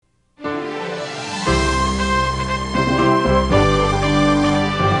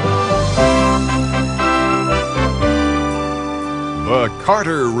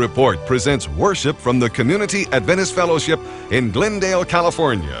Carter Report presents worship from the Community Adventist Fellowship in Glendale,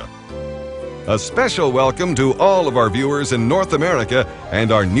 California. A special welcome to all of our viewers in North America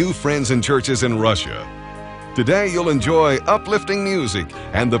and our new friends and churches in Russia. Today you'll enjoy uplifting music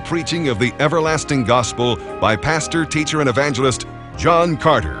and the preaching of the everlasting gospel by pastor, teacher, and evangelist John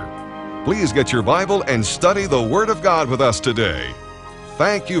Carter. Please get your Bible and study the Word of God with us today.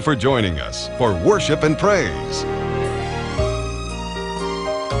 Thank you for joining us for worship and praise.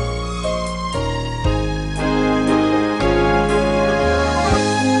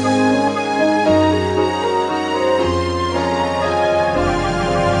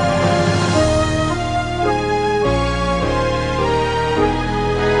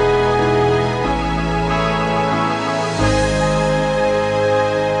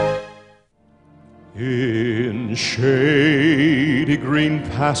 In shady green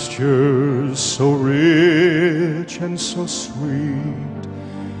pastures so rich and so sweet,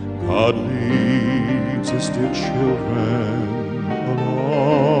 God leads his dear children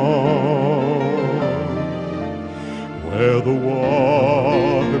along, where the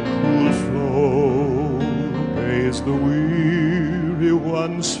water cool flow bathes the weary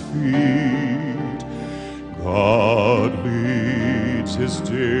one's feet. God leads his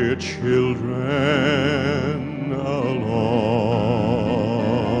dear children along.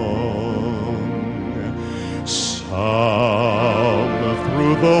 Some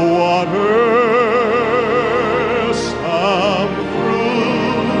through the water, some through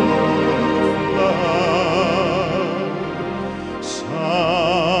the flood,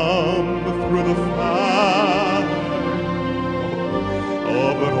 some through the fire,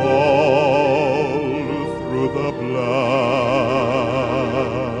 oh, but all through the blood.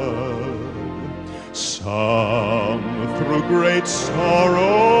 Some through great sorrow,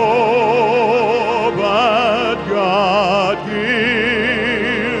 but God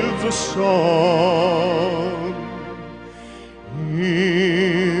gives a song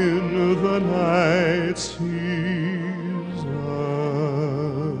in the night season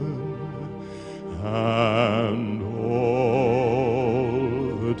and all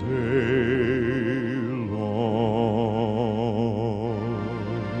the day long.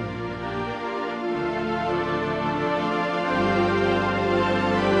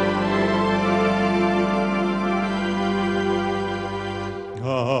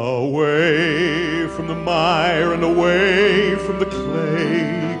 Away from the mire and away from the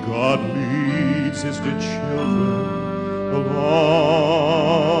clay, God leads his dear children along,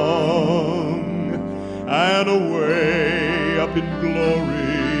 and away up in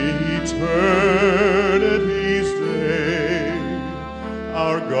glory, eternity's day,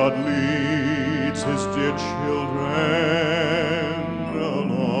 our God leads his dear children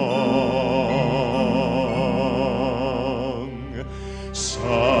along.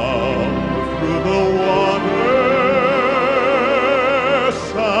 Some through the water,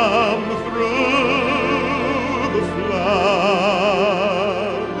 some through the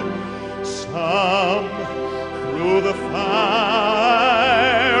flood, some through the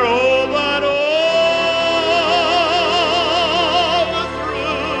fire, oh, but all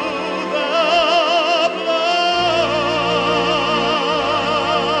through the blood.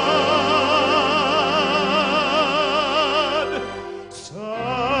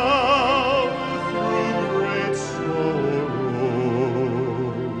 Some through great sorrow,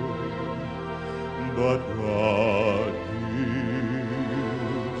 but God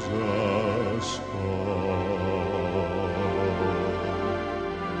gives us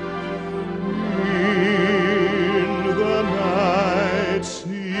in the night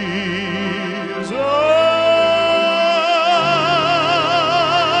season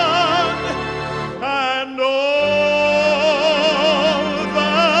and all the day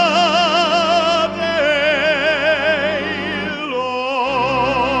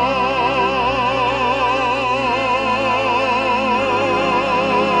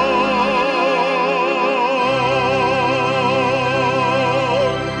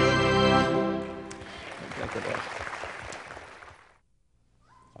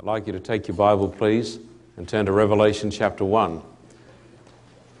I'd like you to take your Bible, please, and turn to Revelation chapter 1.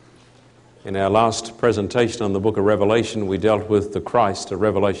 In our last presentation on the book of Revelation, we dealt with the Christ of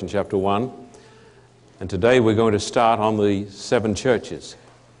Revelation chapter 1. And today we're going to start on the seven churches.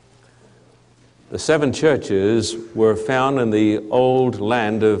 The seven churches were found in the old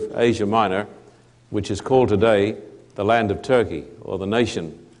land of Asia Minor, which is called today the land of Turkey, or the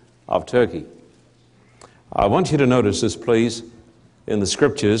nation of Turkey. I want you to notice this, please, in the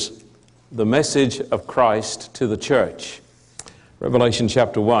scriptures, the message of Christ to the church. Revelation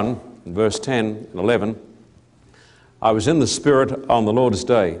chapter 1, verse 10 and 11. I was in the Spirit on the Lord's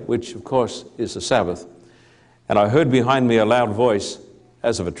day, which of course is the Sabbath, and I heard behind me a loud voice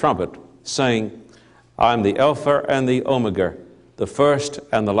as of a trumpet saying, I am the Alpha and the Omega, the first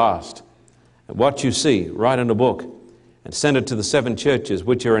and the last. And what you see, write in a book and send it to the 7 churches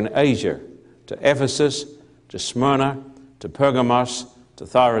which are in Asia, to Ephesus, to Smyrna, to Pergamos, to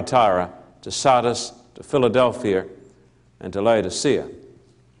Thyatira, to Sardis, to Philadelphia, and to Laodicea.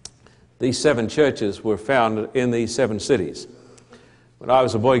 These 7 churches were found in these 7 cities. When I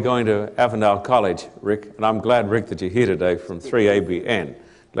was a boy going to Avondale College, Rick, and I'm glad, Rick, that you're here today from 3ABN.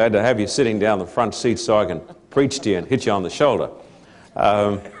 Glad to have you sitting down the front seat so I can preach to you and hit you on the shoulder.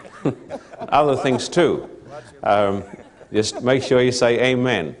 Other things too. Just make sure you say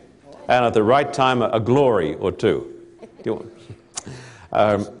amen. And at the right time, a glory or two.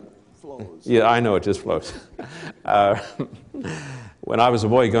 Yeah, I know, it just flows. When I was a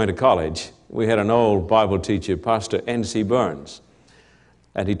boy going to college, we had an old Bible teacher, Pastor N.C. Burns,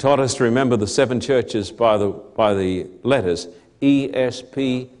 and he taught us to remember the 7 churches by the letters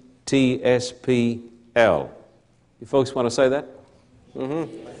E-S-P, T-S-P-L. You folks want to say that?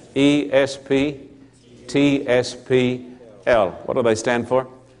 Mm-hmm. E-S-P, T-S-P-L. What do they stand for?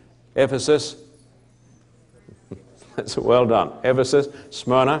 Ephesus. That's well done. Ephesus,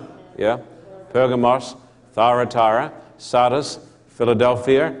 Smyrna, yeah, Pergamos, Thyatira, Sardis,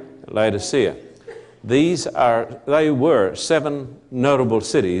 Philadelphia, Laodicea. They were 7 notable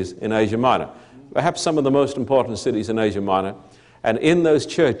cities in Asia Minor, perhaps some of the most important cities in Asia Minor. And in those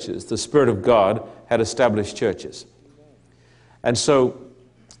churches, the Spirit of God had established churches. And so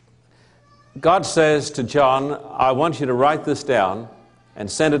God says to John, I want you to write this down and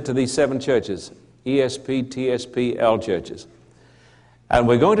send it to these 7 churches, ESP, TSP, L churches. And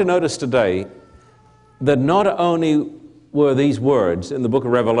we're going to notice today that not only were these words in the book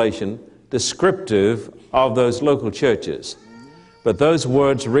of Revelation descriptive of those local churches, but those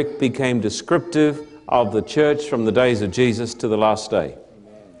words, Rick, became descriptive of the church from the days of Jesus to the last day.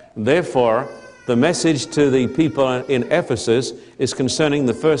 Therefore, the message to the people in Ephesus is concerning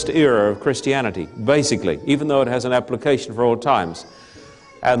the first era of Christianity, basically, even though it has an application for all times.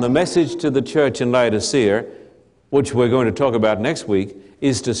 And the message to the church in Laodicea, which we're going to talk about next week,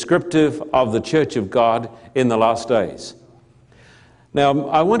 is descriptive of the church of God in the last days. Now,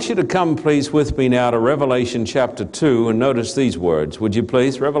 I want you to come, please, with me now to Revelation chapter 2 and notice these words. Would you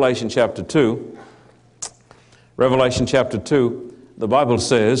please? Revelation chapter 2. Revelation chapter 2, the Bible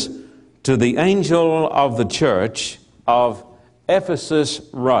says, to the angel of the church of Ephesus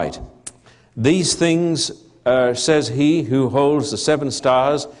write, these things says he who holds the 7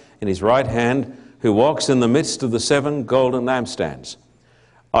 stars in his right hand, who walks in the midst of the 7 golden lampstands.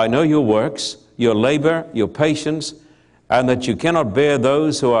 I know your works, your labor, your patience, and that you cannot bear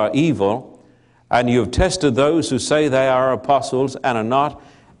those who are evil, and you have tested those who say they are apostles and are not,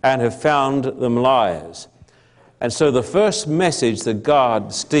 and have found them liars. And so the first message that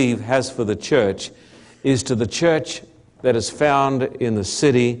God, Steve, has for the church is to the church that is found in the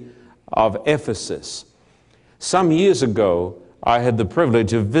city of Ephesus. Some years ago, I had the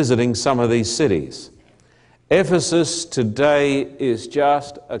privilege of visiting some of these cities. Ephesus today is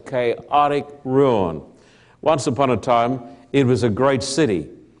just a chaotic ruin. Once upon a time, it was a great city.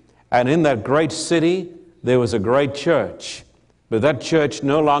 And in that great city, there was a great church. But that church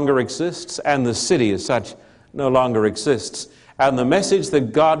no longer exists, and the city as such no longer exists. And the message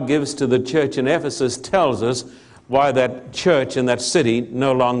that God gives to the church in Ephesus tells us why that church in that city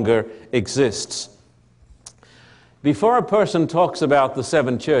no longer exists. Before a person talks about the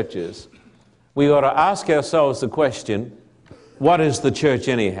 7 churches, we ought to ask ourselves the question, what is the church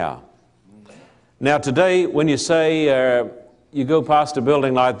anyhow? Now today, when you say, you go past a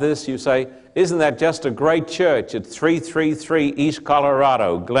building like this, you say, isn't that just a great church at 333 East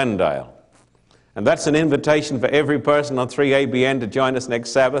Colorado, Glendale? And that's an invitation for every person on 3ABN to join us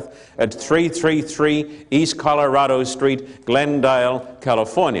next Sabbath at 333 East Colorado Street, Glendale,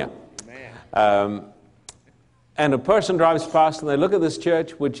 California. And a person drives past and they look at this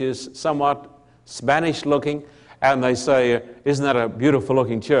church, which is somewhat Spanish-looking, and they say, isn't that a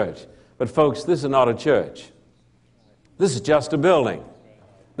beautiful-looking church? But folks, this is not a church. This is just a building.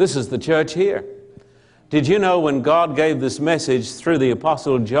 This is the church here. Did you know when God gave this message through the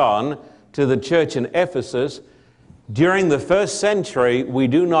Apostle John to the church in Ephesus, during the 1st century, we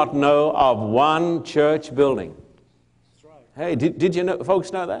do not know of one church building? Hey, did you know,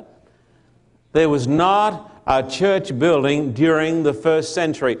 folks know that? There was not a church building during the 1st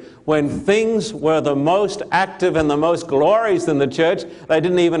century. When things were the most active and the most glorious in the church, they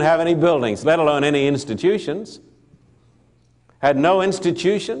didn't even have any buildings, let alone any institutions. Had no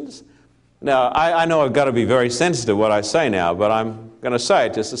institutions. Now, I know I've got to be very sensitive what I say now, but I'm going to say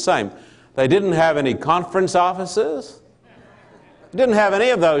it just the same. They didn't have any conference offices. Didn't have any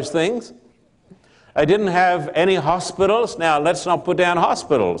of those things. They didn't have any hospitals. Now, let's not put down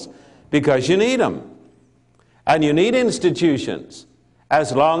hospitals, because you need them. And you need institutions,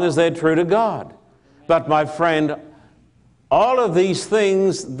 as long as they're true to God. But my friend, all of these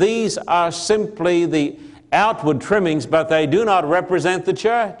things, these are simply the outward trimmings, but they do not represent the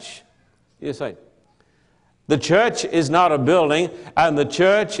church. You say, the church is not a building, and the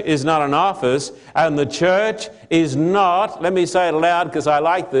church is not an office, and the church is not, let me say it aloud because I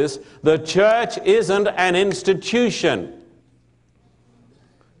like this, the church isn't an institution.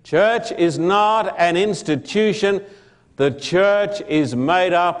 Church is not an institution. The church is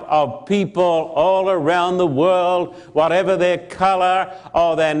made up of people all around the world, whatever their color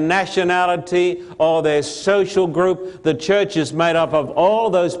or their nationality or their social group. The church is made up of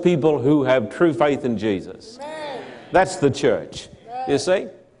all those people who have true faith in Jesus. Amen. That's the church, you see.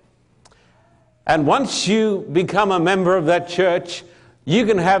 And once you become a member of that church, you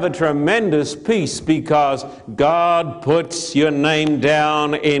can have a tremendous peace, because God puts your name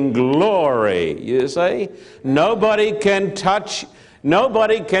down in glory, you see. Nobody can take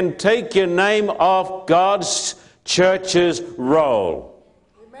your name off God's church's roll.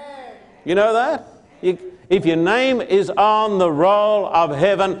 Amen. You know that? If your name is on the roll of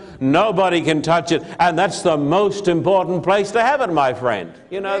heaven, nobody can touch it. And that's the most important place to have it, my friend.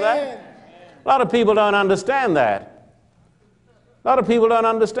 You know that? A lot of people don't understand that. A lot of people don't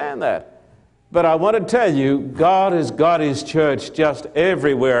understand that. But I want to tell you, God has got His church just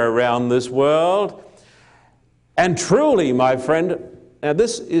everywhere around this world. And truly, my friend, now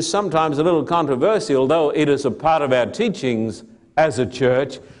this is sometimes a little controversial, though it is a part of our teachings as a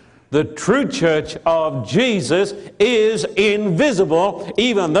church. The true church of Jesus is invisible,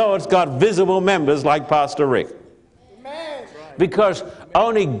 even though it's got visible members like Pastor Rick. Amen. Because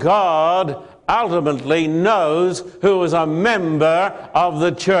only God ultimately knows who is a member of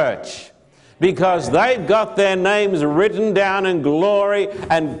the church, because they've got their names written down in glory,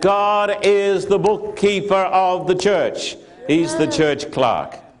 and God is the bookkeeper of the church. He's the church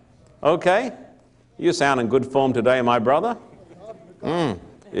clerk. Okay? You sound in good form today, my brother.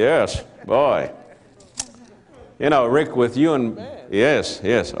 Yes, boy. You know, Rick, with you and... Yes,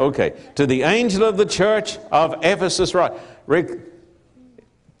 okay. To the angel of the church of Ephesus, right. Rick,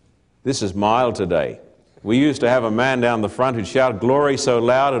 this is mild today. We used to have a man down the front who'd shout glory so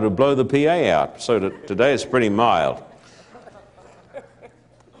loud it would blow the PA out. So today it's pretty mild.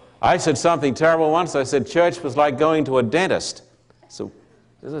 I said something terrible once. I said church was like going to a dentist. So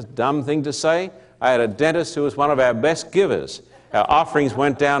this is a dumb thing to say. I had a dentist who was one of our best givers. Our offerings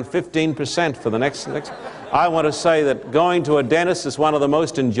went down 15% for the next. I want to say that going to a dentist is one of the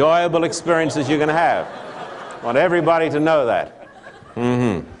most enjoyable experiences you can have. I want everybody to know that.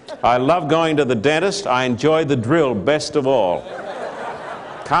 I love going to the dentist. I enjoy the drill best of all.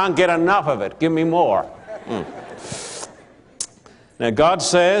 Can't get enough of it. Give me more. Now God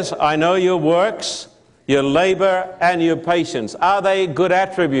says, I know your works, your labor, and your patience. Are they good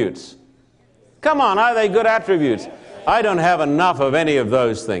attributes? Come on, are they good attributes? I don't have enough of any of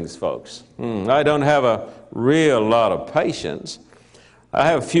those things, folks. I don't have a real lot of patience. I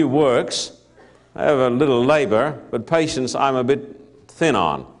have a few works. I have a little labor, but patience I'm a bit thin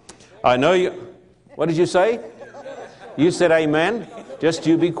on. I know you... What did you say? You said amen? Just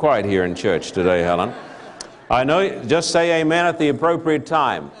you be quiet here in church today, Helen. I know, just say amen at the appropriate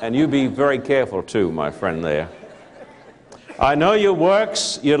time. And you be very careful too, my friend there. I know your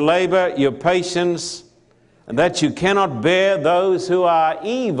works, your labor, your patience, and that you cannot bear those who are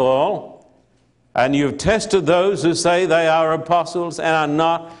evil, and you've tested those who say they are apostles and are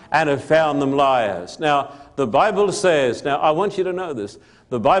not, and have found them liars. Now, the Bible says, now I want you to know this,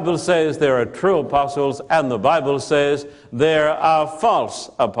 the Bible says there are true apostles, and the Bible says there are false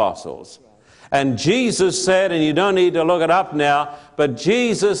apostles. And Jesus said, and you don't need to look it up now, but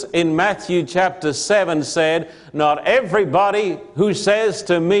Jesus in Matthew chapter 7 said, not everybody who says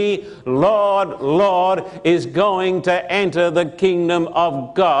to me, Lord, Lord, is going to enter the kingdom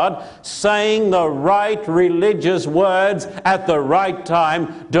of God. Saying the right religious words at the right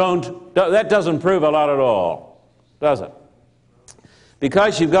time, that doesn't prove a lot at all, does it?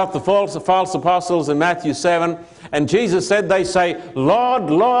 Because you've got the false apostles in Matthew 7, and Jesus said, they say, Lord,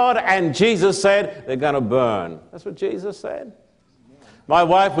 Lord, and Jesus said, they're going to burn. That's what Jesus said. My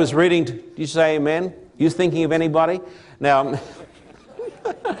wife was reading, do you say amen? You thinking of anybody? Now,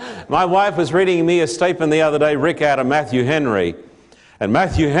 my wife was reading me a statement the other day, Rick, out of Matthew Henry, And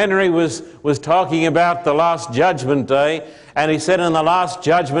Matthew Henry was talking about the last judgment day, and he said in the last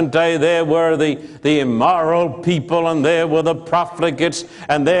judgment day there were the immoral people, and there were the profligates,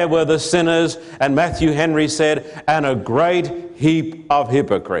 and there were the sinners, and Matthew Henry said, and a great heap of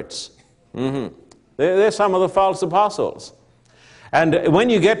hypocrites. They're some of the false apostles. And when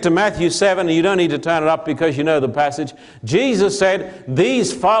you get to Matthew 7, and you don't need to turn it up because you know the passage, Jesus said,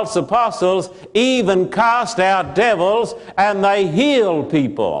 these false apostles even cast out devils and they heal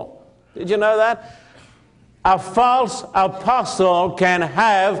people. Did you know that? A false apostle can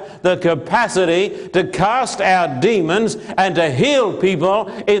have the capacity to cast out demons and to heal people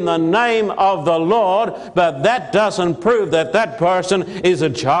in the name of the Lord, but that doesn't prove that that person is a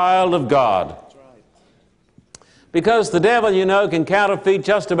child of God. Because the devil, you know, can counterfeit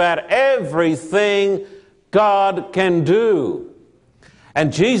just about everything God can do.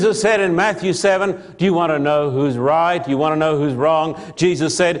 And Jesus said in Matthew 7, do you want to know who's right? Do you want to know who's wrong?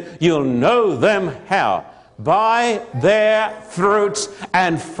 Jesus said, you'll know them how? By their fruits,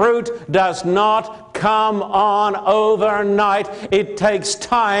 and fruit does not come on overnight. It takes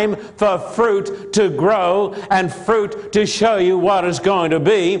time for fruit to grow and fruit to show you what it's going to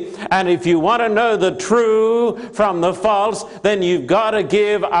be. And if you want to know the true from the false, then you've got to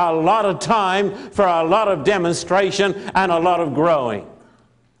give a lot of time for a lot of demonstration and a lot of growing.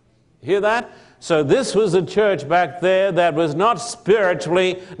 Hear that? So this was a church back there that was not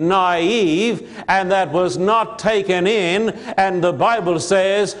spiritually naive and that was not taken in. And the Bible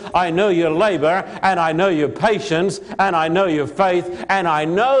says, I know your labor, and I know your patience, and I know your faith, and I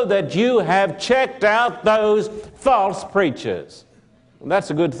know that you have checked out those false preachers. And that's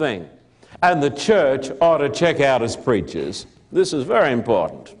a good thing. And the church ought to check out its preachers. This is very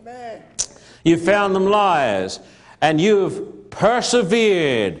important. You found them liars, and you've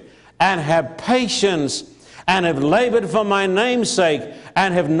persevered and have patience, and have labored for my name's sake,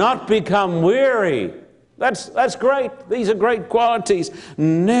 and have not become weary. That's great. These are great qualities.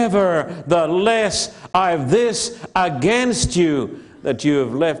 Nevertheless, I have this against you, that you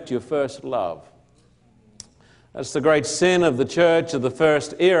have left your first love. That's the great sin of the church of the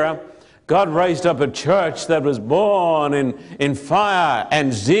first era. God raised up a church that was born in fire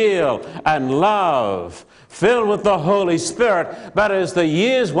and zeal and love, filled with the Holy Spirit. But as the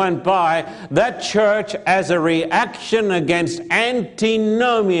years went by, that church, as a reaction against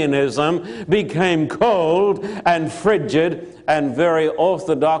antinomianism, became cold and frigid and very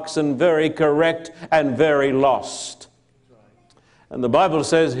orthodox and very correct and very lost. And the Bible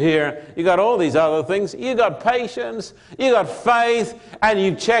says here, you got all these other things. You got patience, you got faith, and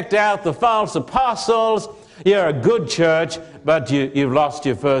you've checked out the false apostles. You're a good church, but you've lost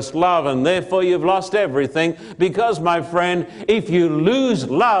your first love, and therefore you've lost everything. Because, my friend, if you lose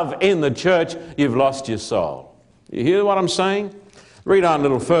love in the church, you've lost your soul. You hear what I'm saying? Read on a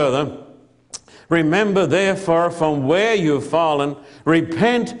little further. Remember, therefore, from where you've fallen,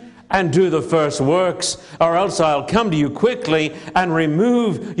 repent and do the first works, or else I'll come to you quickly and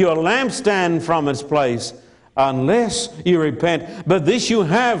remove your lampstand from its place, unless you repent. But this you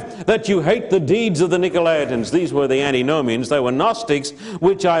have, that you hate the deeds of the Nicolaitans. These were the antinomians. They were Gnostics,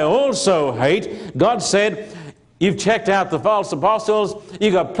 which I also hate. God said, you've checked out the false apostles,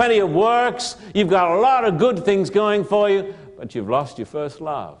 you've got plenty of works, you've got a lot of good things going for you, but you've lost your first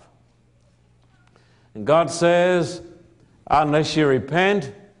love. And God says, unless you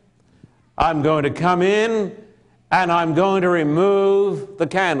repent, I'm going to come in and I'm going to remove the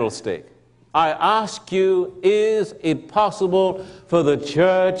candlestick. I ask you, is it possible for the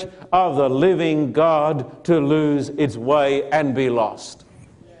church of the living God to lose its way and be lost?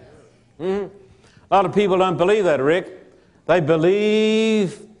 A lot of people don't believe that, Rick. They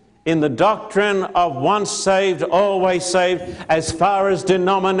believe in the doctrine of once saved, always saved, as far as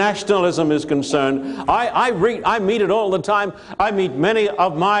denominationalism is concerned. I meet it all the time. I meet many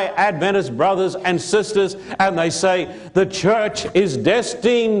of my Adventist brothers and sisters, and they say the church is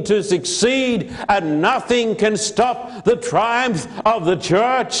destined to succeed and nothing can stop the triumph of the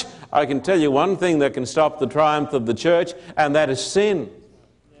church. I can tell you one thing that can stop the triumph of the church, and that is sin.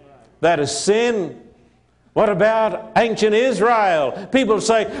 That is sin. What about ancient Israel? People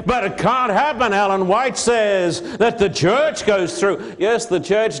say, but it can't happen. Ellen White says that the church goes through. Yes, the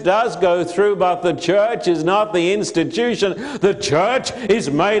church does go through, but the church is not the institution. The church is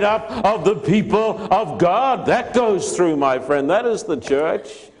made up of the people of God. That goes through, my friend. That is the church.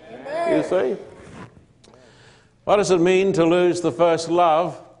 Amen. You see? What does it mean to lose the first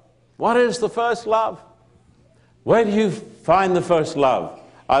love? What is the first love? Where do you find the first love?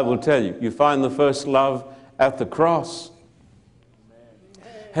 I will tell you. You find the first love at the cross.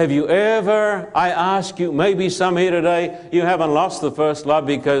 have you ever, I ask you, maybe some here today, you haven't lost the first love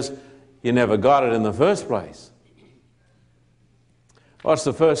because you never got it in the first place. What's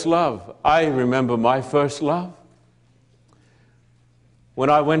the first love? I remember my first love. When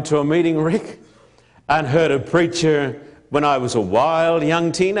I went to a meeting, Rick, and heard a preacher when I was a wild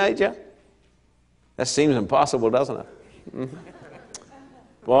young teenager. That seems impossible, doesn't it? Mm-hmm.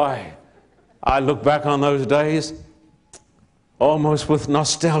 Boy, I look back on those days almost with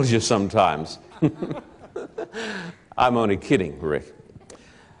nostalgia sometimes. I'm only kidding, Rick.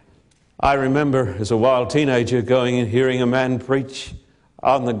 I remember as a wild teenager going and hearing a man preach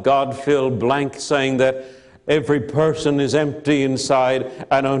on the God-filled blank, saying that every person is empty inside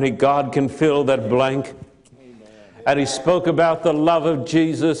and only God can fill that blank. And he spoke about the love of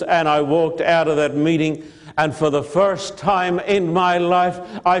Jesus, and I walked out of that meeting, and for the first time in my life,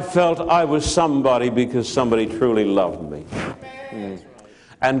 I felt I was somebody because somebody truly loved me.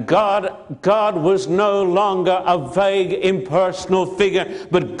 And God was no longer a vague, impersonal figure,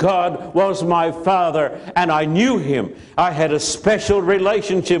 but God was my Father, and I knew Him. I had a special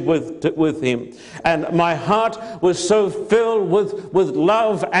relationship with Him. And my heart was so filled with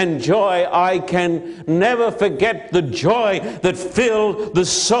love and joy, I can never forget the joy that filled the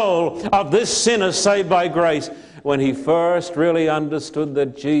soul of this sinner saved by grace when he first really understood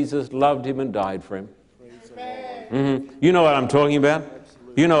that Jesus loved him and died for him. Mm-hmm. You know what I'm talking about?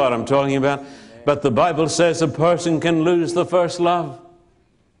 You know what I'm talking about. But the Bible says a person can lose the first love.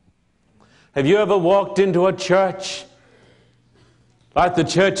 Have you ever walked into a church like the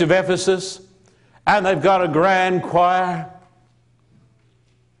church of Ephesus, and they've got a grand choir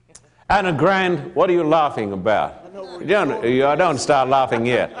and a grand... What are you laughing about? Don't start laughing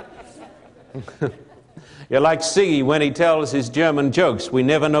yet. You're like Siggy when he tells his German jokes. We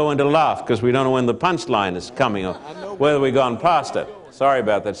never know when to laugh because we don't know when the punchline is coming or whether we've gone past it. Sorry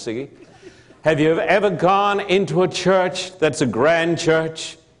about that, Siggy. Have you ever gone into a church that's a grand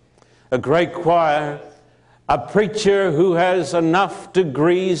church, a great choir, a preacher who has enough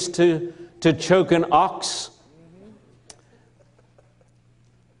degrees to choke an ox?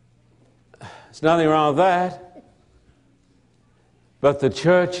 There's nothing wrong with that. But the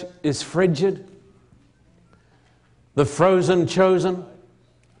church is frigid. The frozen chosen.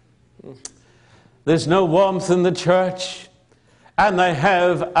 There's no warmth in the church. And they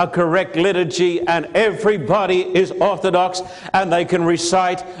have a correct liturgy, and everybody is orthodox, and they can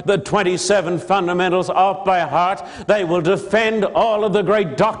recite the 27 fundamentals off by heart. They will defend all of the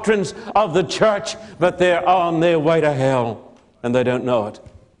great doctrines of the church, but they're on their way to hell, and they don't know it.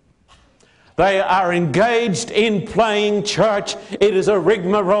 They are engaged in playing church. It is a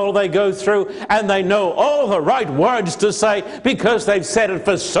rigmarole they go through, and they know all the right words to say because they've said it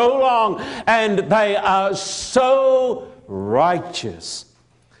for so long, and they are so righteous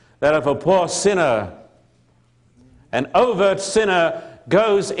that if a poor sinner, an overt sinner,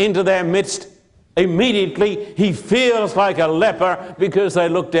 goes into their midst, immediately he feels like a leper because they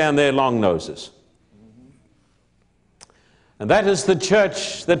look down their long noses. And that is the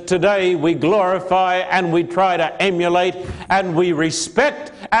church that today we glorify and we try to emulate and we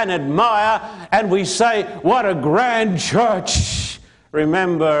respect and admire and we say, what a grand church.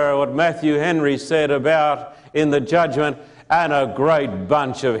 Remember what Matthew Henry said about in the judgment, and a great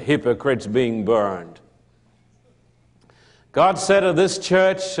bunch of hypocrites being burned. God said of this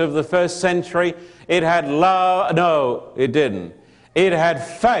church of the first century, it had love. No, it didn't. It had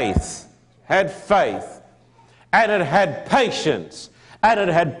faith, and it had patience, and it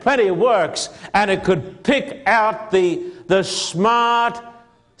had plenty of works, and it could pick out the smart,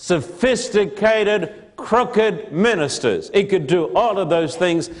 sophisticated, crooked ministers. It could do all of those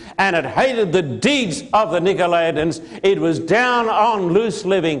things, and it hated the deeds of the Nicolaitans. It was down on loose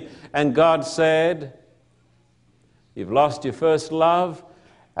living, and God said, you've lost your first love,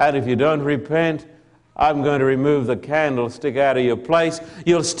 and if you don't repent, I'm going to remove the candlestick out of your place.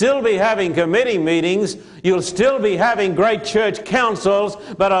 You'll still be having committee meetings. You'll still be having great church councils,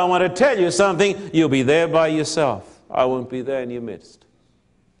 but I want to tell you something. You'll be there by yourself. I won't be there in your midst.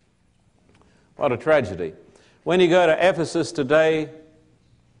 What a tragedy. When you go to Ephesus today,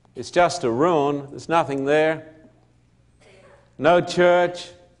 it's just a ruin. There's nothing there. No church,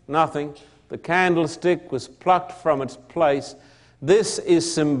 nothing. The candlestick was plucked from its place. This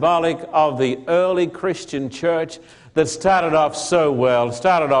is symbolic of the early Christian church that started off so well,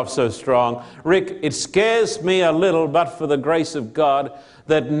 started off so strong. Rick, it scares me a little, but for the grace of God,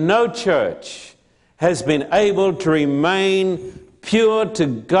 that no church has been able to remain pure to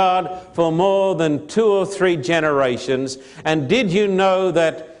God for more than 2 or 3 generations. And did you know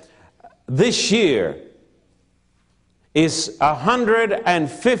that this year is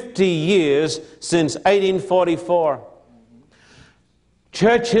 150 years since 1844.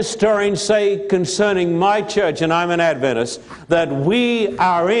 Church historians say concerning my church, and I'm an Adventist, that we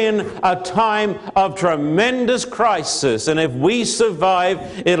are in a time of tremendous crisis, and if we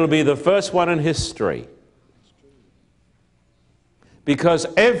survive, it'll be the first one in history. Because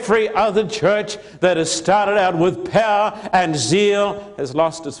every other church that has started out with power and zeal has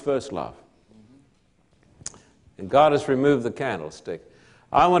lost its first love. And God has removed the candlestick.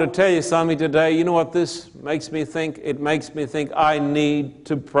 I want to tell you something today. You know what this makes me think? It makes me think I need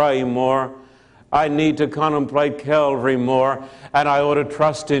to pray more. I need to contemplate Calvary more. And I ought to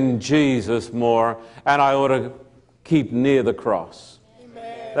trust in Jesus more. And I ought to keep near the cross.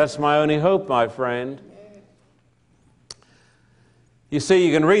 Amen. That's my only hope, my friend. You see,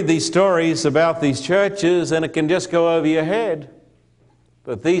 you can read these stories about these churches and it can just go over your head.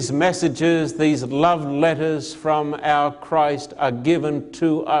 But these messages, these love letters from our Christ are given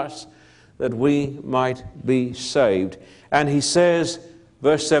to us that we might be saved. And he says,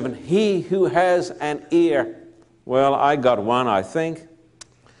 verse 7, he who has an ear. Well, I got one, I think.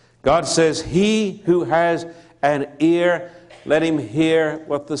 God says, he who has an ear, let him hear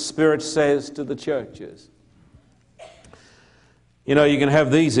what the Spirit says to the churches. You know, you can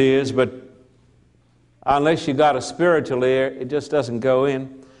have these ears, but unless you got a spiritual ear, it just doesn't go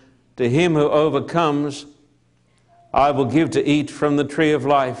in. To him who overcomes, I will give to eat from the tree of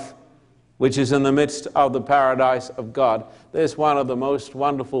life, which is in the midst of the paradise of God. There's one of the most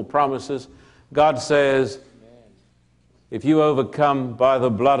wonderful promises. God says, if you overcome by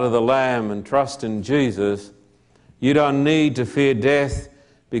the blood of the Lamb and trust in Jesus, you don't need to fear death,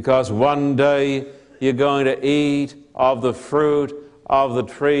 because one day you're going to eat of the fruit of the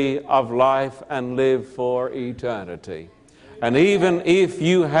tree of life and live for eternity. And even if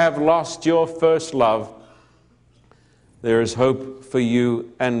you have lost your first love, there is hope for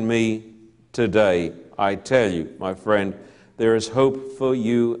you and me today. I tell you, my friend, there is hope for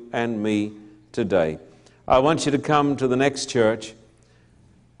you and me today. I want you to come to the next church,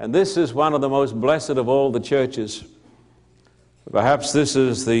 and this is one of the most blessed of all the churches. Perhaps this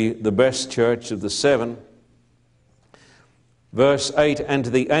is the best church of the seven. Verse 8, and to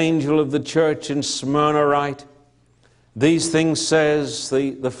the angel of the church in Smyrna write, these things says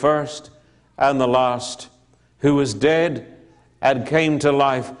the first and the last, who was dead and came to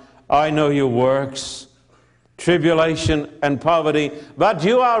life. I know your works, tribulation and poverty, but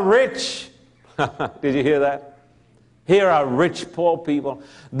you are rich. Did you hear that? Here are rich, poor people.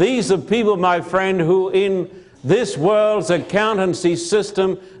 These are people, my friend, who in this world's accountancy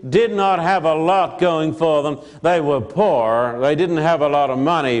system did not have a lot going for them. They were poor. They didn't have a lot of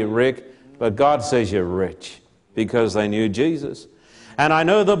money, Rick. But God says you're rich because they knew Jesus. And I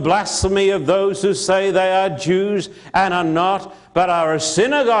know the blasphemy of those who say they are Jews and are not, but are a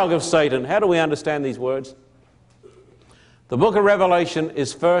synagogue of Satan. How do we understand these words? The book of Revelation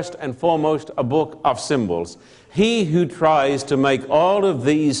is first and foremost a book of symbols. He who tries to make all of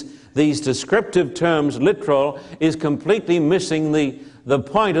these descriptive terms literal is completely missing the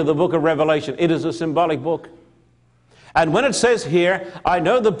point of the book of Revelation. It is a symbolic book. And when it says here, I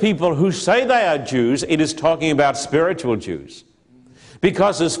know the people who say they are Jews, it is talking about spiritual Jews.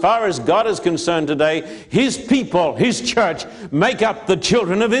 Because as far as God is concerned today, His people, His church, make up the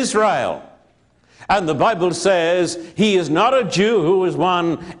children of Israel. And the Bible says he is not a Jew who is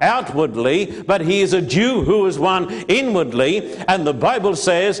one outwardly, but he is a Jew who is one inwardly. And the Bible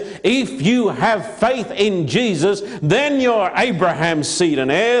says, if you have faith in Jesus, then you're Abraham's seed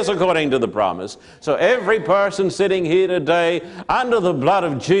and heirs according to the promise. So every person sitting here today under the blood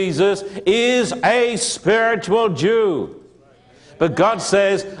of Jesus is a spiritual Jew. But God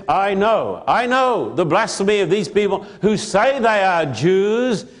says, I know the blasphemy of these people who say they are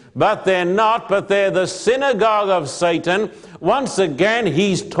Jews, but they're not, but they're the synagogue of Satan. Once again,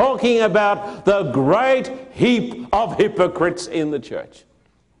 he's talking about the great heap of hypocrites in the church.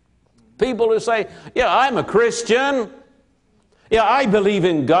 People who say, yeah, I'm a Christian. Yeah, I believe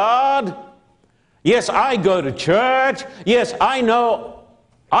in God. Yes, I go to church. Yes, I know.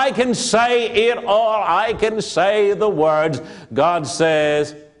 I can say it all. I can say the words. God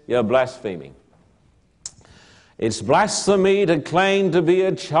says, you're blaspheming. It's blasphemy to claim to be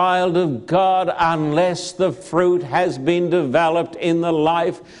a child of God unless the fruit has been developed in the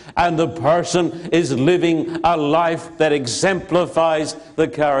life and the person is living a life that exemplifies the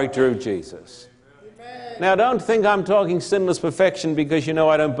character of Jesus. Amen. Now, don't think I'm talking sinless perfection, because you know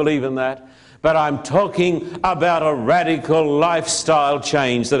I don't believe in that. But I'm talking about a radical lifestyle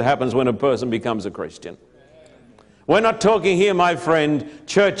change that happens when a person becomes a Christian. We're not talking here, my friend,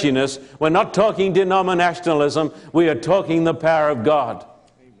 churchiness. We're not talking denominationalism. We are talking the power of God.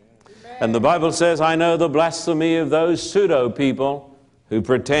 Amen. And the Bible says, I know the blasphemy of those pseudo people who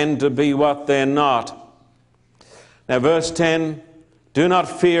pretend to be what they're not. Now, verse 10, do not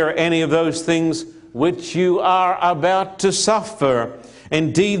fear any of those things which you are about to suffer.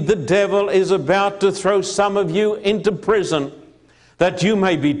 Indeed, the devil is about to throw some of you into prison, that you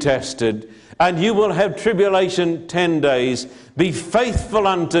may be tested, and you will have tribulation 10 days. Be faithful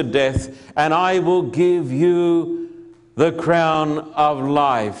unto death, and I will give you the crown of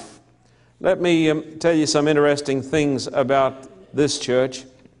life. Let me tell you some interesting things about this church.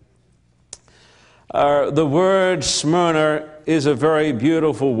 The word Smyrna is a very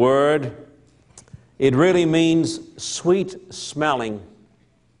beautiful word. It really means sweet smelling.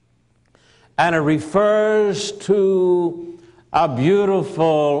 And it refers to a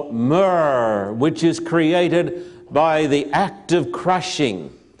beautiful myrrh, which is created by the act of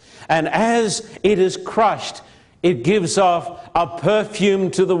crushing. And as it is crushed, it gives off a perfume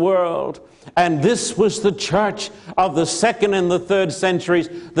to the world. And this was the church of the 2nd and the 3rd centuries.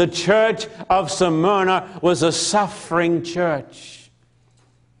 The church of Smyrna was a suffering church.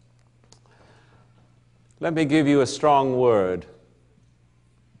 Let me give you a strong word.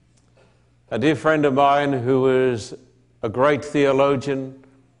 A dear friend of mine who is a great theologian,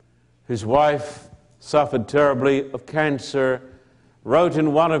 whose wife suffered terribly of cancer, wrote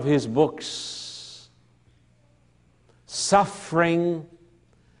in one of his books, suffering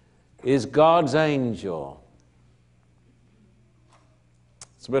is God's angel.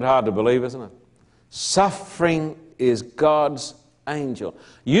 It's a bit hard to believe, isn't it? Suffering is God's angel.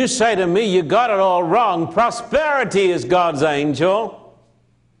 You say to me, you got it all wrong. Prosperity is God's angel.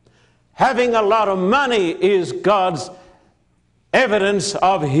 Having a lot of money is God's evidence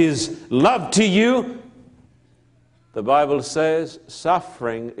of His love to you. The Bible says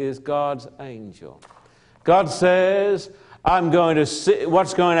suffering is God's angel. God says, I'm going to see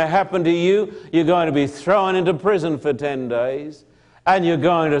what's going to happen to you. You're going to be thrown into prison for 10 days, and you're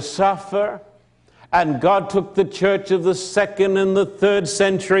going to suffer. And God took the church of the 2nd and the 3rd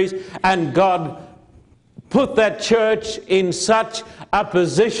centuries, and God put that church in such a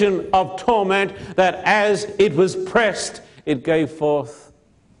position of torment that as it was pressed, it gave forth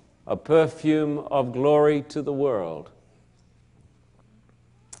a perfume of glory to the world.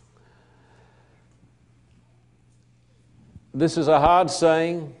 This is a hard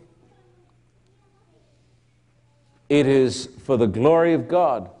saying. It is for the glory of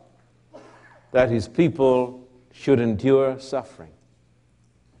God that His people should endure suffering.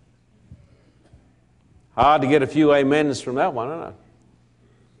 Hard to get a few amens from that one, isn't it?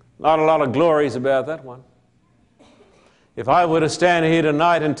 Not a lot of glories about that one. If I were to stand here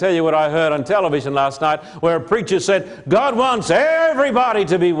tonight and tell you what I heard on television last night, where a preacher said, God wants everybody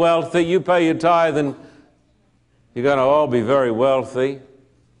to be wealthy, you pay your tithe and you're going to all be very wealthy.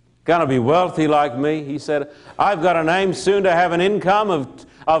 Going to be wealthy like me. He said, I've got an aim soon to have an income of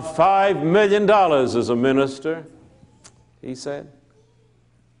 $5 million as a minister. He said,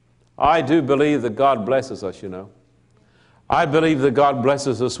 I do believe that God blesses us, you know. I believe that God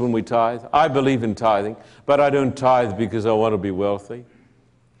blesses us when we tithe. I believe in tithing, but I don't tithe because I want to be wealthy.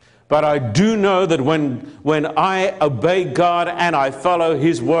 But I do know that when I obey God and I follow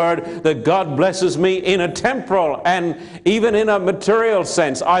His word, that God blesses me in a temporal and even in a material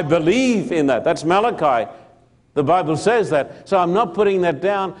sense. I believe in that. That's Malachi. The Bible says that. So I'm not putting that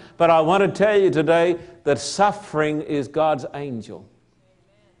down, but I want to tell you today that suffering is God's angel.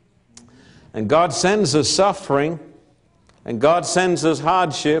 And God sends us suffering, and God sends us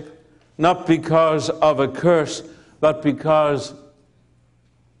hardship, not because of a curse, but because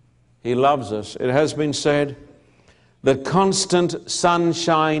He loves us. It has been said that constant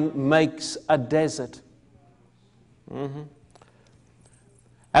sunshine makes a desert.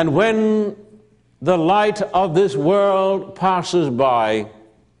 And when the light of this world passes by,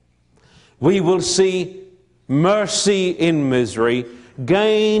 we will see mercy in misery,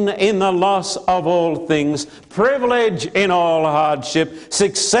 gain in the loss of all things, privilege in all hardship,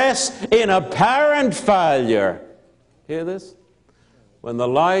 success in apparent failure. Hear this? When the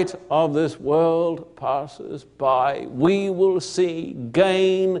light of this world passes by, we will see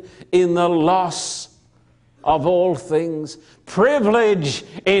gain in the loss of all things, privilege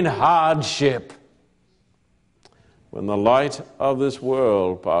in hardship. When the light of this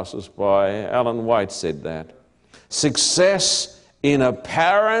world passes by, Ellen White said that. Success in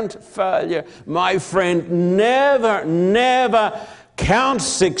apparent failure. My friend, never count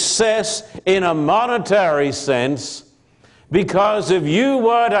success in a monetary sense, because if you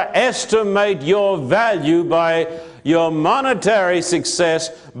were to estimate your value by your monetary success,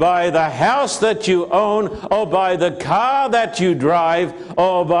 by the house that you own, or by the car that you drive,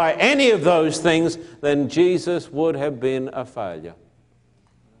 or by any of those things, then Jesus would have been a failure.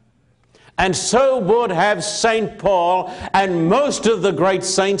 And so would have St. Paul and most of the great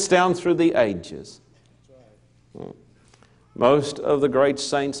saints down through the ages. Most of the great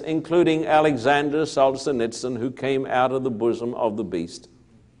saints, including Alexander Solzhenitsyn, who came out of the bosom of the beast,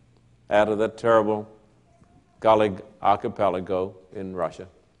 out of that terrible Gulag archipelago in Russia.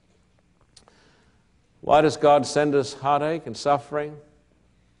 Why does God send us heartache and suffering?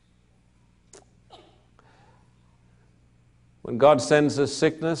 When God sends us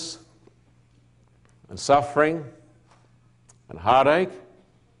sickness and suffering and heartache,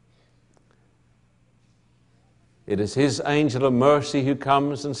 it is His angel of mercy who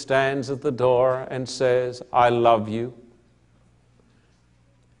comes and stands at the door and says, I love you,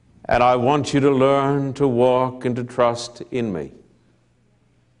 and I want you to learn to walk and to trust in me.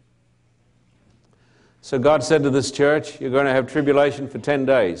 So God said to this church, you're going to have tribulation for 10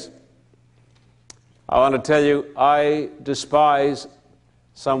 days. I want to tell you, I despise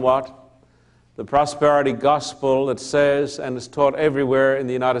somewhat the prosperity gospel that says, and is taught everywhere in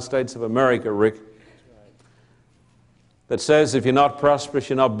the United States of America, Rick, that says if you're not prosperous,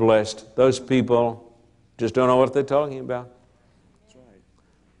 you're not blessed. Those people just don't know what they're talking about. That's right.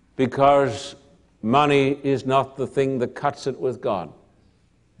 Because money is not the thing that cuts it with God.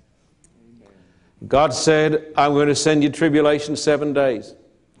 Amen. God said, I'm going to send you tribulation 7 days,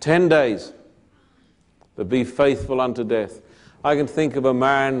 10 days, but be faithful unto death. I can think of a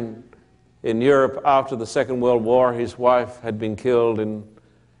man in Europe after the Second World War. His wife had been killed in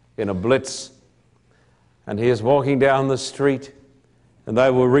a blitz. And he is walking down the street, and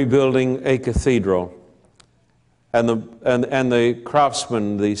they were rebuilding a cathedral. And the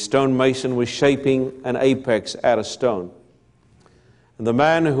craftsman, the stonemason, was shaping an apex out of stone. And the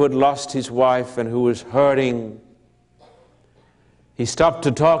man who had lost his wife and who was hurting, he stopped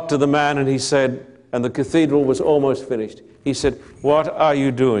to talk to the man, and he said, and the cathedral was almost finished. He said, what are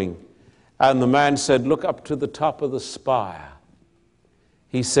you doing? And the man said, look up to the top of the spire.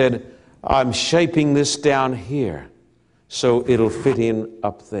 He said, I'm shaping this down here so it'll fit in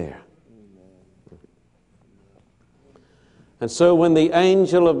up there. And so when the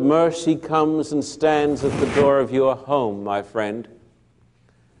angel of mercy comes and stands at the door of your home, my friend,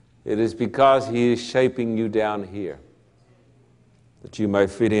 it is because he is shaping you down here, that you may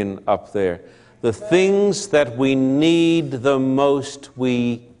fit in up there. The things that we need the most,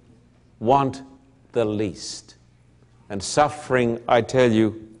 we want the least. And suffering, I tell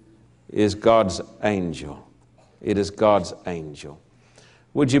you, is God's angel. It is God's angel.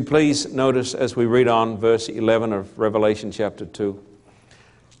 Would you please notice as we read on verse 11 of Revelation chapter 2.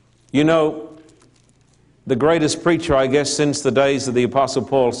 You know, the greatest preacher, I guess, since the days of the Apostle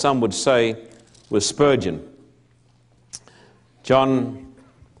Paul, some would say, was Spurgeon. Charles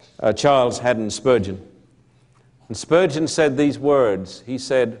Haddon Spurgeon. And Spurgeon said these words. He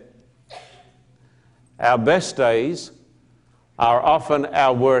said, our best days are often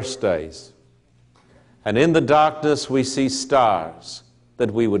our worst days. And in the darkness we see stars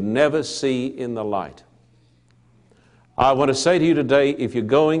that we would never see in the light. I want to say to you today, if you're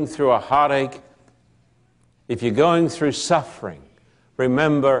going through a heartache, if you're going through suffering,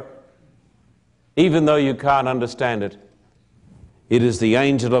 remember, even though you can't understand it, it is the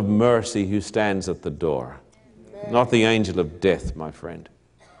angel of mercy who stands at the door, not the angel of death, my friend.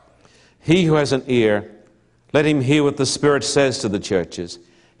 He who has an ear, let him hear what the Spirit says to the churches.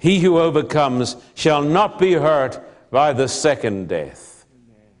 He who overcomes shall not be hurt by the second death.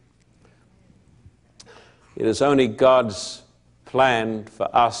 It is only God's plan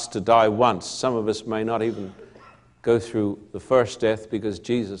for us to die once. Some of us may not even go through the first death because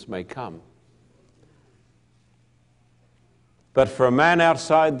Jesus may come. But for a man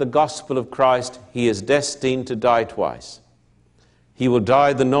outside the gospel of Christ, he is destined to die twice. He will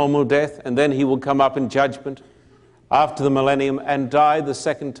die the normal death, and then he will come up in judgment after the millennium and die the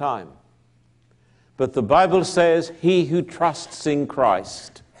second time. But the Bible says, he who trusts in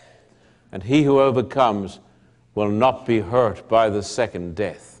Christ and he who overcomes will not be hurt by the second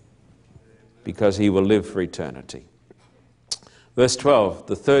death, because he will live for eternity. Verse 12,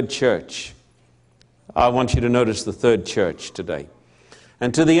 the third church. I want you to notice the third church today.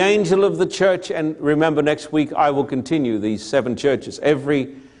 And to the angel of the church, and remember next week I will continue these 7 churches.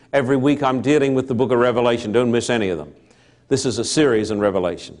 Every week I'm dealing with the book of Revelation. Don't miss any of them. This is a series in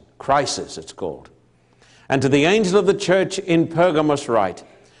Revelation. Crisis, it's called. And to the angel of the church in Pergamos write,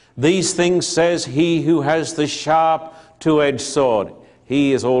 these things says he who has the sharp two-edged sword.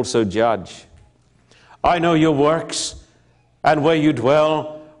 He is also judge. I know your works, and where you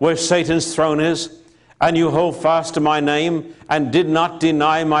dwell, where Satan's throne is, and you hold fast to my name, and did not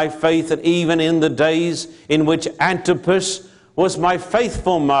deny my faith, even in the days in which Antipas was my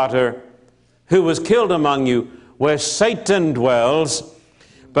faithful martyr, who was killed among you, where Satan dwells.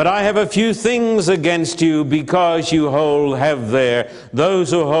 But I have a few things against you, because you have there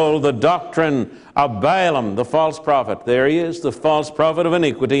those who hold the doctrine of Balaam, the false prophet. There he is, the false prophet of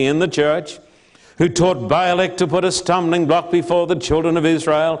iniquity in the church, who taught Balak to put a stumbling block before the children of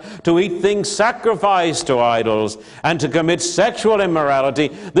Israel, to eat things sacrificed to idols, and to commit sexual immorality.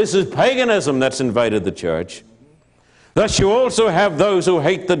 This is paganism that's invaded the church. Thus you also have those who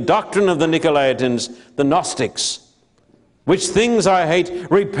hate the doctrine of the Nicolaitans, the Gnostics. Which things I hate.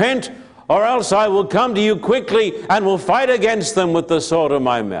 Repent, or else I will come to you quickly and will fight against them with the sword of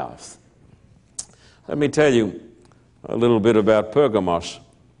my mouth. Let me tell you a little bit about Pergamos.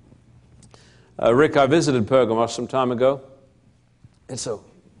 Rick, I visited Pergamos some time ago. It's an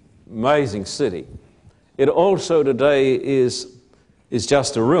amazing city. It also today is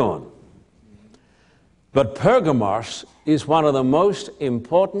just a ruin. But Pergamos is one of the most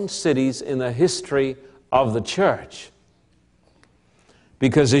important cities in the history of the church.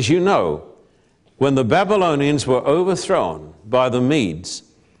 Because as you know, when the Babylonians were overthrown by the Medes,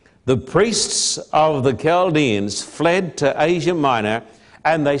 the priests of the Chaldeans fled to Asia Minor,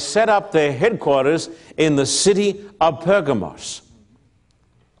 and they set up their headquarters in the city of Pergamos.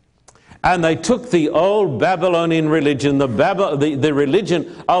 And they took the old Babylonian religion, the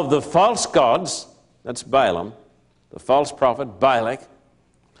religion of the false gods, that's Balaam, the false prophet, Balak.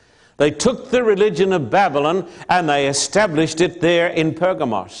 They took the religion of Babylon and they established it there in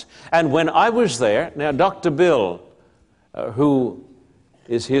Pergamos. And when I was there, now Dr. Bill, who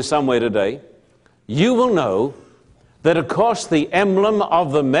is here somewhere today, you will know that, of course, the emblem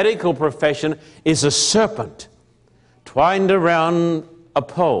of the medical profession is a serpent twined around a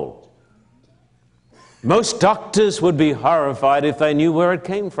pole. Most doctors would be horrified if they knew where it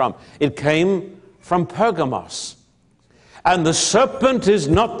came from. It came from Pergamos. And the serpent is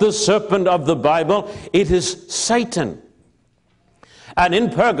not the serpent of the Bible, it is Satan. And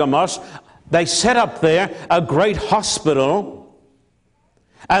in Pergamos, they set up there a great hospital,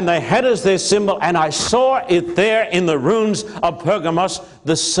 and they had as their symbol, and I saw it there in the ruins of Pergamos,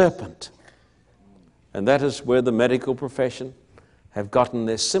 the serpent. And that is where the medical profession have gotten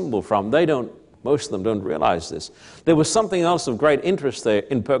their symbol from. Most of them don't realize this. There was something else of great interest there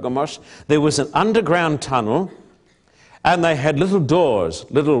in Pergamos. There was an underground tunnel, and they had little doors,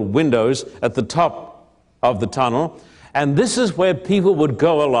 little windows at the top of the tunnel, and this is where people would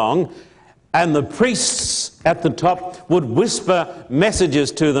go along, and the priests at the top would whisper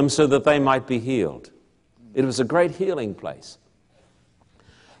messages to them so that they might be healed. It was a great healing place.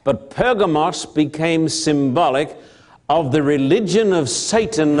 But Pergamos became symbolic of the religion of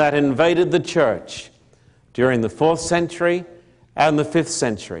Satan that invaded the church during the 4th century and the 5th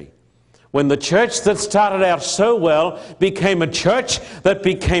century. When the church that started out so well became a church that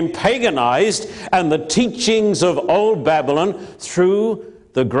became paganized, and the teachings of old Babylon through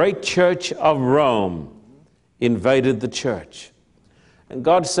the great church of Rome invaded the church. And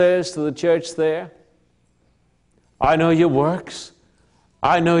God says to the church there, I know your works,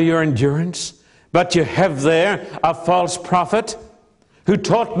 I know your endurance, but you have there a false prophet who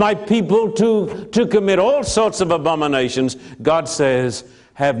taught my people to commit all sorts of abominations. God says,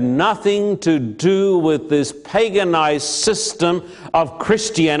 have nothing to do with this paganized system of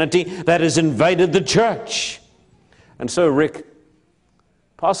Christianity that has invaded the church. And so, Rick,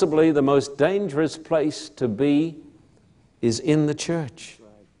 possibly the most dangerous place to be is in the church.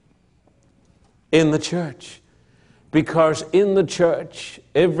 In the church. Because in the church,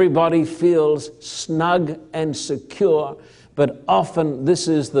 everybody feels snug and secure, but often this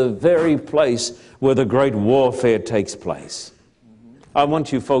is the very place where the great warfare takes place. I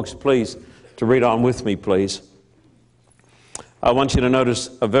want you folks, please, to read on with me, please. I want you to notice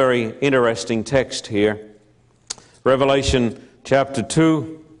a very interesting text here. Revelation chapter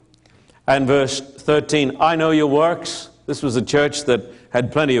 2 and verse 13. I know your works. This was a church that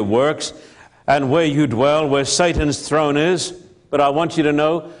had plenty of works. And where you dwell, where Satan's throne is. But I want you to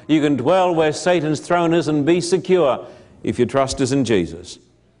know you can dwell where Satan's throne is and be secure if your trust is in Jesus.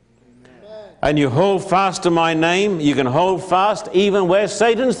 And you hold fast to my name. You can hold fast even where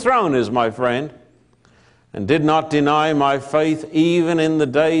Satan's throne is, my friend. And did not deny my faith even in the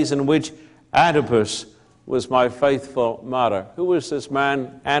days in which Antipas was my faithful martyr. Who was this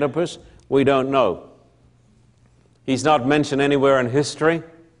man, Antipas? We don't know. He's not mentioned anywhere in history.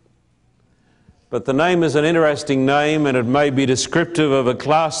 But the name is an interesting name, and it may be descriptive of a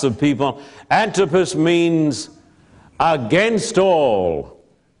class of people. Antipas means against all.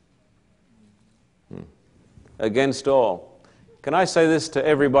 Against all. Can I say this to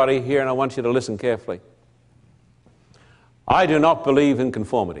everybody here, and I want you to listen carefully? I do not believe in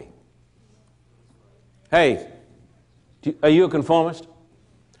conformity. Hey, are you a conformist?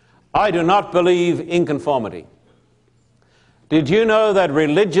 I do not believe in conformity. Did you know that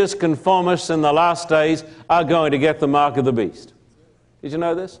religious conformists in the last days are going to get the mark of the beast? Did you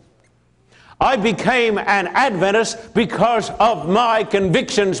know this? I became an Adventist because of my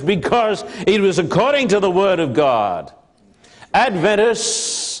convictions, because it was according to the Word of God.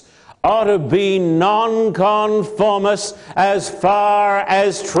 Adventists ought to be nonconformists as far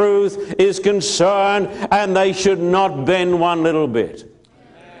as truth is concerned, and they should not bend one little bit.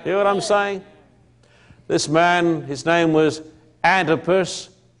 You know what I'm saying? This man, his name was Antipas.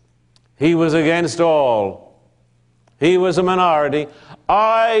 He was against all. He was a minority.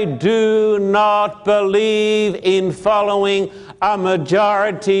 I do not believe in following a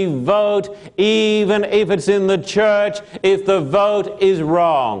majority vote, even if it's in the church, if the vote is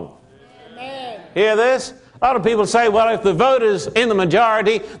wrong. Amen. Hear this? A lot of people say, well, if the vote is in the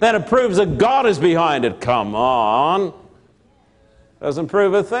majority, then it proves that God is behind it. Come on. Doesn't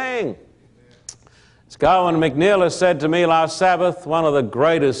prove a thing. Scowen McNeil has said to me last Sabbath, one of the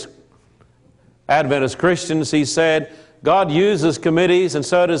greatest Adventist Christians, he said, God uses committees and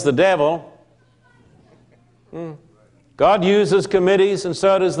so does the devil. God uses committees and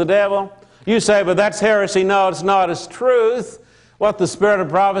so does the devil. You say, but that's heresy. No, it's not. It's truth. What the Spirit of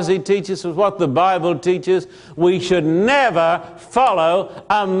prophecy teaches is what the Bible teaches. We should never follow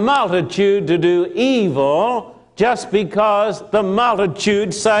a multitude to do evil just because the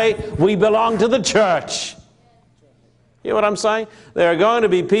multitude say we belong to the church. You know what I'm saying? There are going to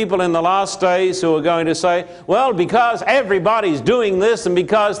be people in the last days who are going to say, well, because everybody's doing this and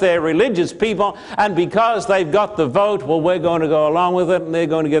because they're religious people and because they've got the vote, well, we're going to go along with it and they're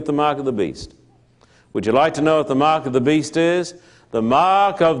going to get the mark of the beast. Would you like to know what the mark of the beast is? The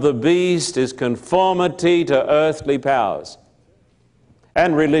mark of the beast is conformity to earthly powers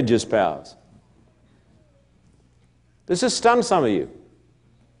and religious powers. This has stunned some of you.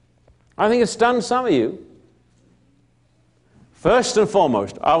 I think it's stunned some of you. First and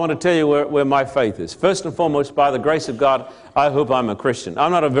foremost, I want to tell you where my faith is. First and foremost, by the grace of God, I hope I'm a Christian.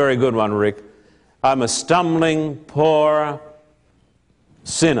 I'm not a very good one, Rick. I'm a stumbling, poor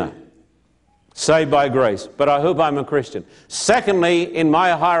sinner, saved by grace. But I hope I'm a Christian. Secondly, in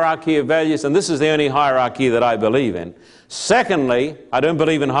my hierarchy of values, and this is the only hierarchy that I believe in. Secondly, I don't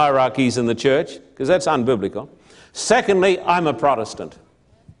believe in hierarchies in the church, because that's unbiblical. Secondly, I'm a Protestant.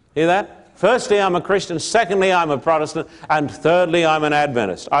 Hear that? Firstly, I'm a Christian. Secondly, I'm a Protestant. And thirdly, I'm an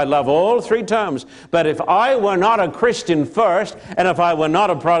Adventist. I love all three terms. But if I were not a Christian first, and if I were not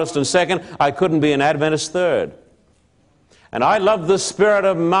a Protestant second, I couldn't be an Adventist third. And I love the spirit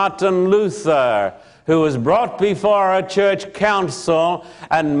of Martin Luther, who was brought before a church council.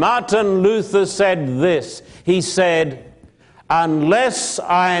 And Martin Luther said this. He said, unless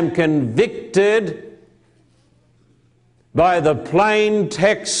I am convicted by the plain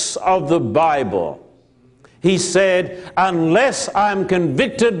texts of the Bible. He said, unless I'm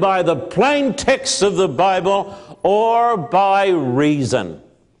convicted by the plain texts of the Bible or by reason,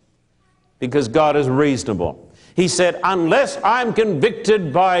 because God is reasonable. He said, unless I'm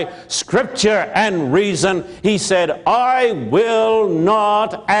convicted by Scripture and reason, he said, I will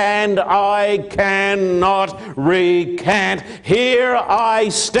not and I cannot recant. Here I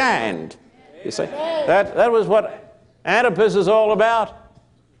stand. You see, that was what Antipas is all about.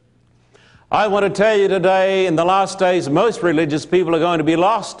 I want to tell you today, in the last days, most religious people are going to be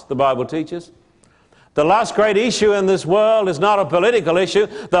lost, the Bible teaches. The last great issue in this world is not a political issue.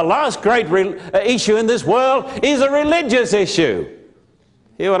 The last great issue in this world is a religious issue.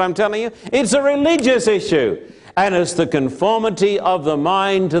 Hear what I'm telling you? It's a religious issue. And it's the conformity of the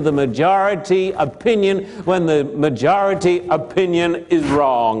mind to the majority opinion when the majority opinion is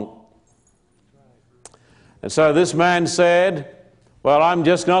wrong. And so this man said, well, I'm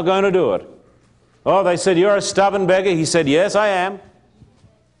just not going to do it. Oh, they said, you're a stubborn beggar. He said, yes, I am.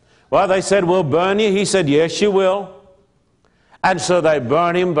 Well, they said, we'll burn you. He said, yes, you will. And so they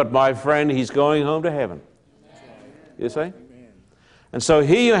burn him, but my friend, he's going home to heaven. You see? And so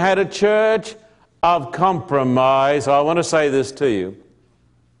here you had a church of compromise. I want to say this to you.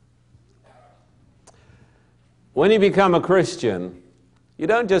 When you become a Christian, you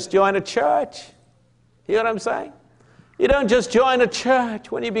don't just join a church. You know what I'm saying? You don't just join a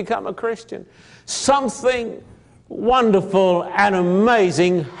church when you become a Christian. Something wonderful and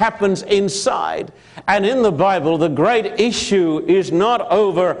amazing happens inside. And in the Bible, the great issue is not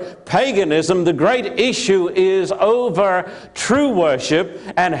over paganism. The great issue is over true worship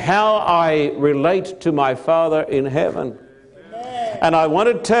and how I relate to my Father in heaven. And I want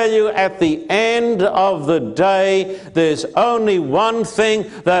to tell you, at the end of the day, there's only one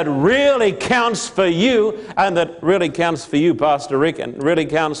thing that really counts for you, and that really counts for you, Pastor Rick, and really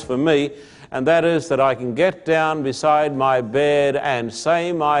counts for me, and that is that I can get down beside my bed and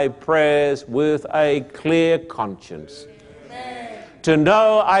say my prayers with a clear conscience. Amen. To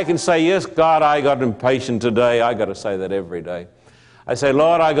know I can say, yes, God, I got impatient today. I got to say that every day. I say,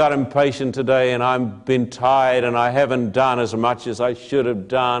 Lord, I got impatient today and I've been tired and I haven't done as much as I should have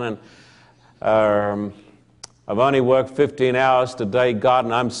done. And I've only worked 15 hours today, God,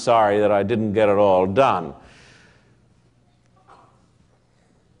 and I'm sorry that I didn't get it all done.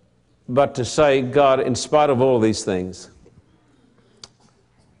 But to say, God, in spite of all these things,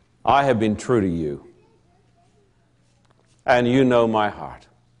 I have been true to you. And you know my heart.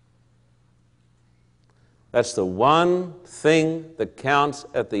 That's the one thing that counts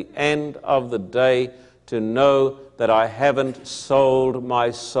at the end of the day, to know that I haven't sold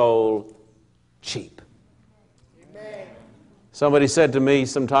my soul cheap. Amen. Somebody said to me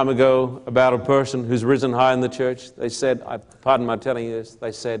some time ago about a person who's risen high in the church. They said, pardon my telling you this,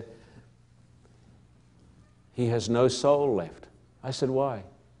 they said, he has no soul left. I said, why?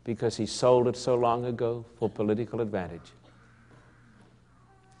 Because he sold it so long ago for political advantage.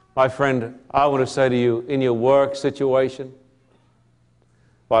 My friend, I want to say to you, in your work situation,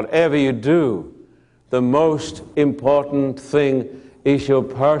 whatever you do, the most important thing is your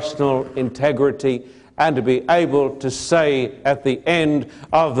personal integrity, and to be able to say at the end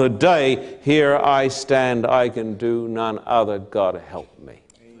of the day, here I stand, I can do none other, God help me.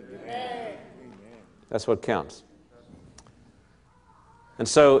 Amen. That's what counts. And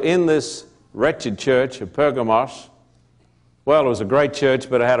so in this wretched church of Pergamos, well, it was a great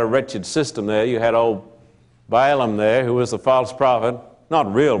church, but it had a wretched system there. You had old Balaam there, who was the false prophet.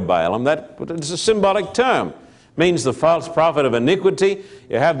 Not real Balaam, but it's a symbolic term. It means the false prophet of iniquity.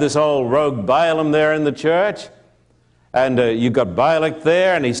 You have this old rogue Balaam there in the church. And you've got Balak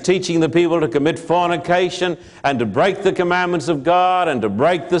there, and he's teaching the people to commit fornication and to break the commandments of God and to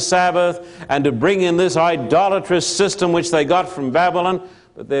break the Sabbath and to bring in this idolatrous system which they got from Babylon.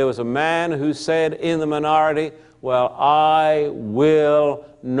 But there was a man who said in the minority, well, I will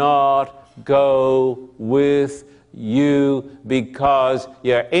not go with you because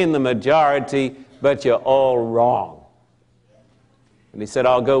you're in the majority, but you're all wrong. And he said,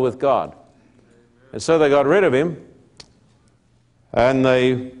 I'll go with God. And so they got rid of him, and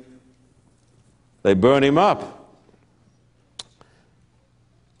they burned him up.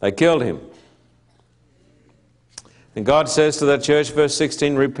 They killed him. And God says to that church, verse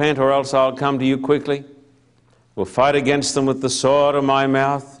 16, repent or else I'll come to you quickly. Will fight against them with the sword of my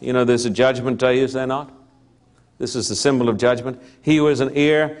mouth. You know, there's a judgment day, is there not? This is the symbol of judgment. He who has an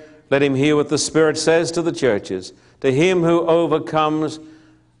ear, let him hear what the Spirit says to the churches. To him who overcomes,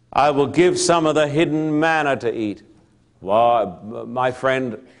 I will give some of the hidden manna to eat. Well, my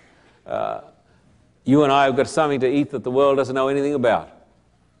friend, you and I have got something to eat that the world doesn't know anything about.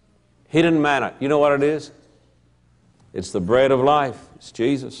 Hidden manna. You know what it is? It's the bread of life. It's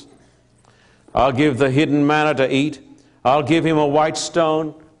Jesus. I'll give the hidden manna to eat. I'll give him a white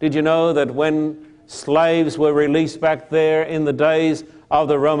stone. Did you know that when slaves were released back there in the days of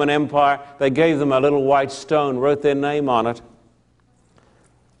the Roman Empire, they gave them a little white stone, wrote their name on it.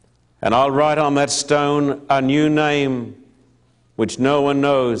 And I'll write on that stone a new name which no one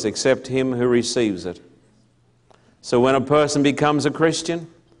knows except him who receives it. So when a person becomes a Christian,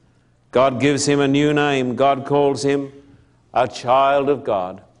 God gives him a new name. God calls him a child of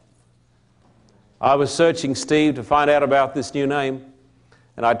God. I was searching, Steve, to find out about this new name,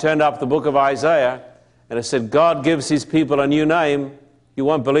 and I turned up the book of Isaiah, and it said, God gives his people a new name. You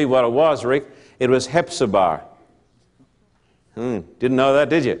won't believe what it was, Rick. It was Hephzibah. Didn't know that,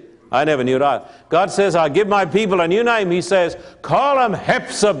 did you? I never knew it either. God says, I'll give my people a new name. He says, call him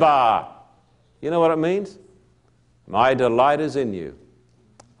Hephzibah. You know what it means? My delight is in you.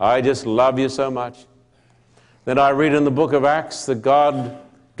 I just love you so much. Then I read in the book of Acts that God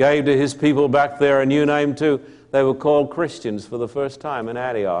gave to his people back there a new name too. They were called Christians for the first time in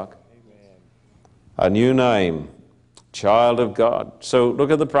Antioch. Amen. A new name, child of God. So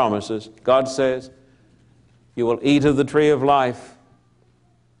look at the promises. God says, you will eat of the tree of life.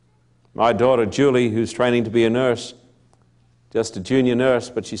 My daughter Julie, who's training to be a nurse, just a junior nurse,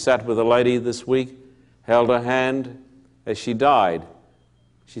 but she sat with a lady this week, held her hand as she died.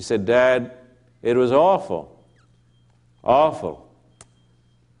 She said, Dad, it was awful. Awful.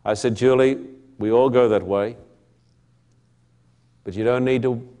 I said, Julie, we all go that way. But you don't need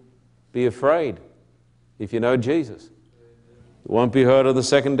to be afraid if you know Jesus. You won't be hurt of the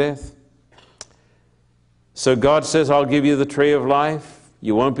second death. So God says, I'll give you the tree of life.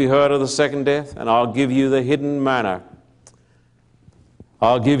 You won't be hurt of the second death. And I'll give you the hidden manna.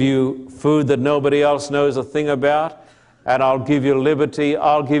 I'll give you food that nobody else knows a thing about. And I'll give you liberty.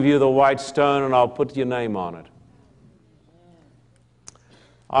 I'll give you the white stone, and I'll put your name on it.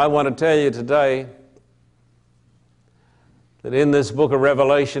 I want to tell you today that in this book of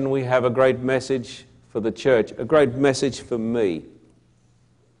Revelation we have a great message for the church, a great message for me,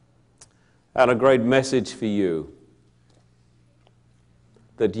 and a great message for you.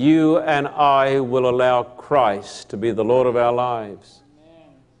 That you and I will allow Christ to be the Lord of our lives.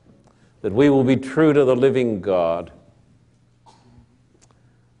 Amen. That we will be true to the living God.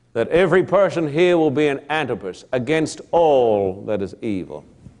 That every person here will be an Antipas against all that is evil.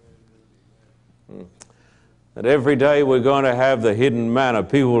 That every day we're going to have the hidden manna.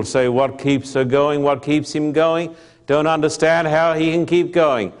 People will say, what keeps her going? What keeps him going? Don't understand how he can keep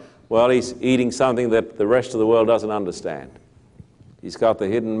going. Well, he's eating something that the rest of the world doesn't understand. He's got the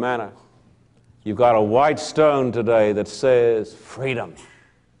hidden manna. You've got a white stone today that says freedom,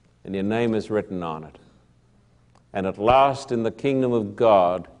 and your name is written on it. And at last in the kingdom of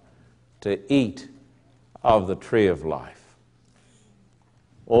God to eat of the tree of life.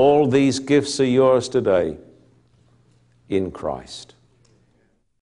 All these gifts are yours today in Christ.